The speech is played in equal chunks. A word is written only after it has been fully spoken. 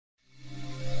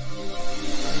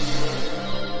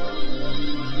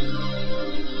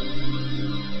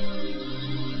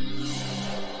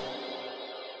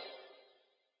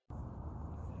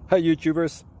Hi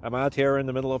YouTubers, I'm out here in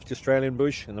the middle of the Australian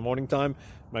bush in the morning time.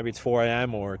 Maybe it's 4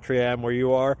 a.m. or 3 a.m. where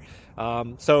you are.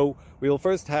 So we'll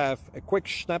first have a quick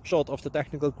snapshot of the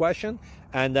technical question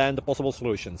and then the possible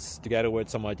solutions, together with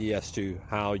some ideas to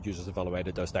how users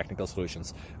evaluated those technical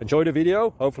solutions. Enjoy the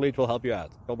video, hopefully it will help you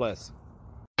out. God bless.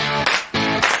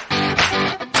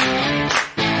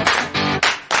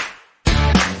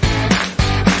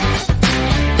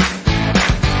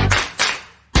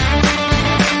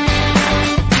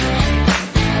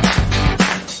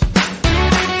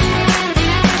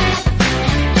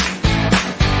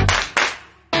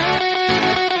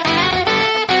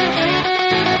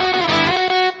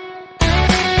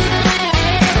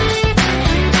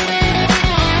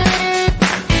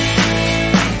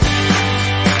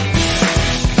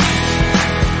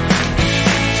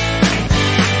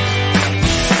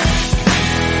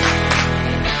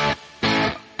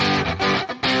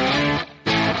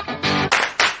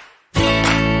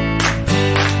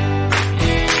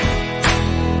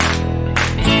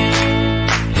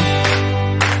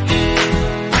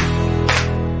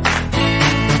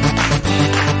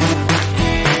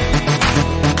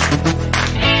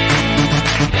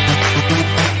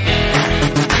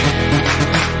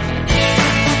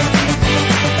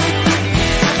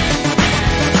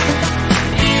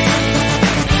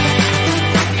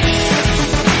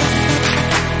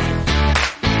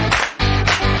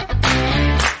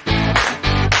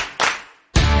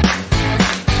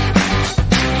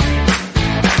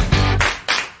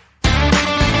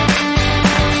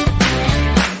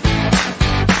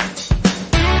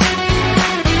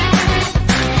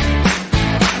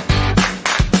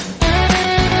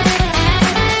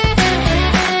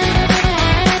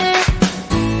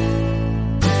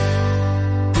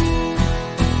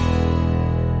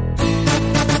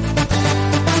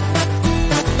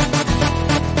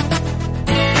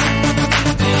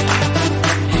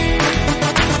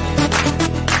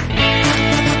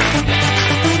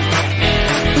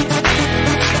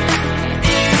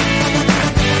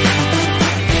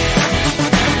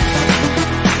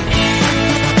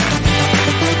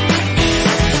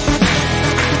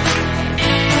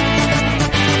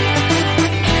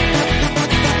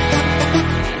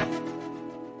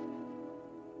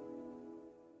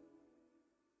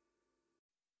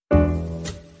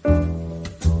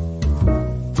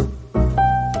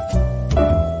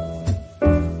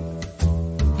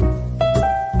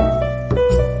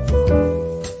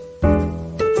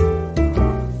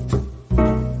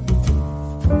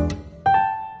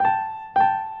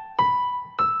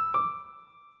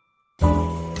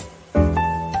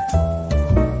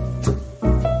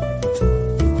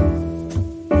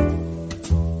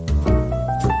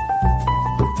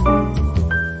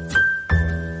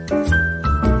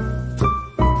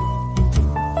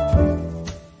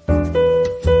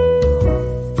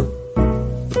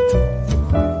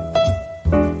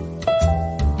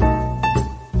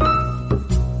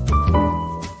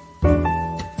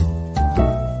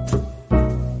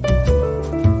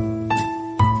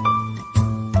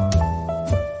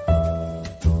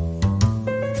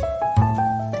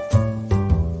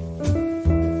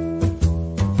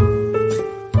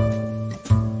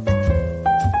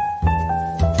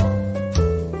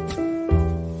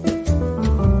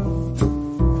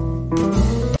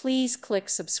 Please click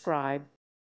subscribe.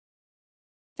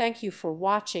 Thank you for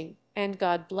watching, and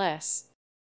God bless.